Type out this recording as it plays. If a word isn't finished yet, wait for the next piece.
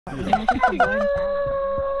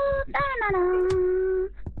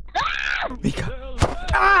Mika.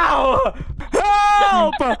 Ow!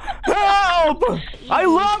 Help! Help! I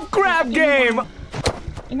love crab game!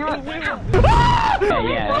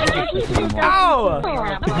 Ow!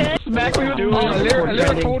 Smack me with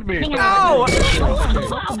Lyra told me. Ow!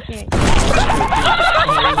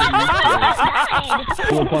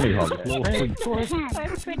 Funny hug.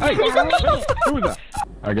 Hey, who is that?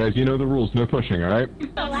 Alright guys, you know the rules, no pushing, alright?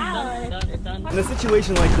 In a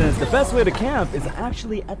situation like this, the best way to camp is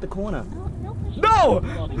actually at the corner. No!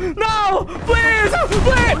 No! Please!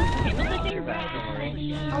 Please!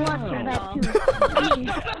 I want your back too.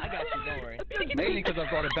 I got you, don't worry. Mainly because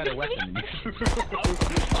I've got a better weapon.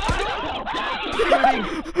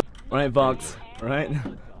 Alright, Vox. Alright?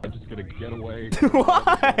 I'm just gonna get away. Why?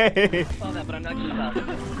 I saw that, but I'm not gonna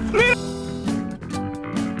stop.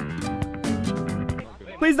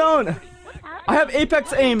 Please don't! I have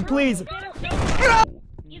apex aim, please!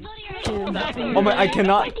 Oh my, I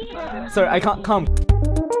cannot. Sorry, I can't come.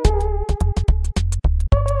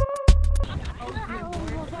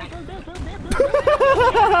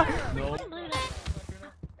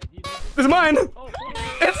 It's mine!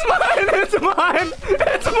 It's mine! It's mine!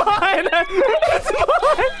 It's mine! It's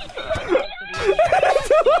mine!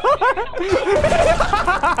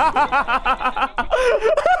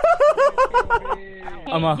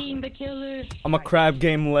 I'm a crab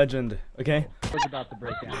game legend, okay? It's about to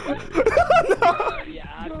break down. No. Yeah,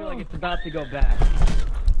 I feel like it's about to go bad.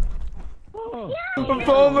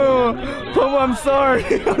 Pomu! Pomu, I'm sorry!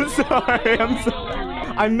 I'm sorry! I'm sorry!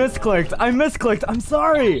 I misclicked! I misclicked! I'm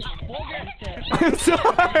sorry! I'm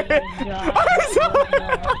sorry! I'm sorry!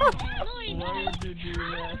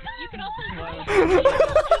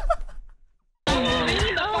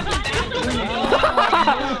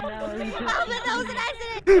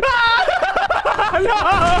 No!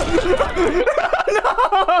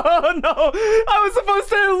 No! I was supposed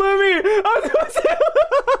to hit Lumi! I was supposed to hit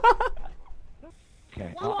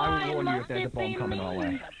Okay, I will warn you if there's a bomb coming our way.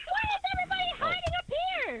 Why is everybody hiding up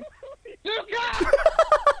here?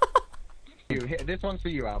 Luca! This one's for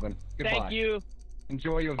you, Alvin. Goodbye. Thank you.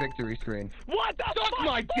 Enjoy your victory screen. What the fuck?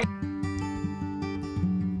 My dick!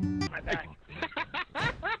 My back.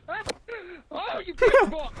 Oh, you big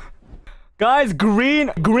fuck! Guys,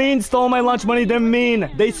 green stole my lunch money. They're mean.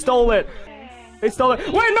 They stole it. They stole it.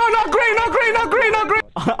 Wait, no, not green, not green, not green, not green.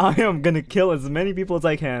 I am gonna kill as many people as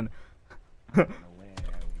I can.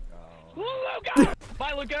 Luca!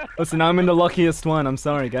 Bye, Luca! Listen, I'm in the luckiest one. I'm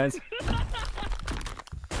sorry, guys.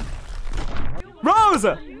 Rose!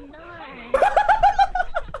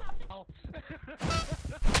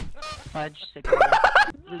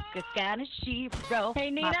 Luca's got a sheep, bro. Hey,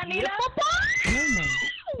 Nina, Nina.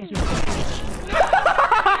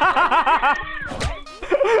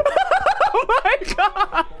 Oh my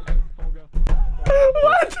god!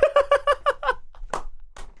 What?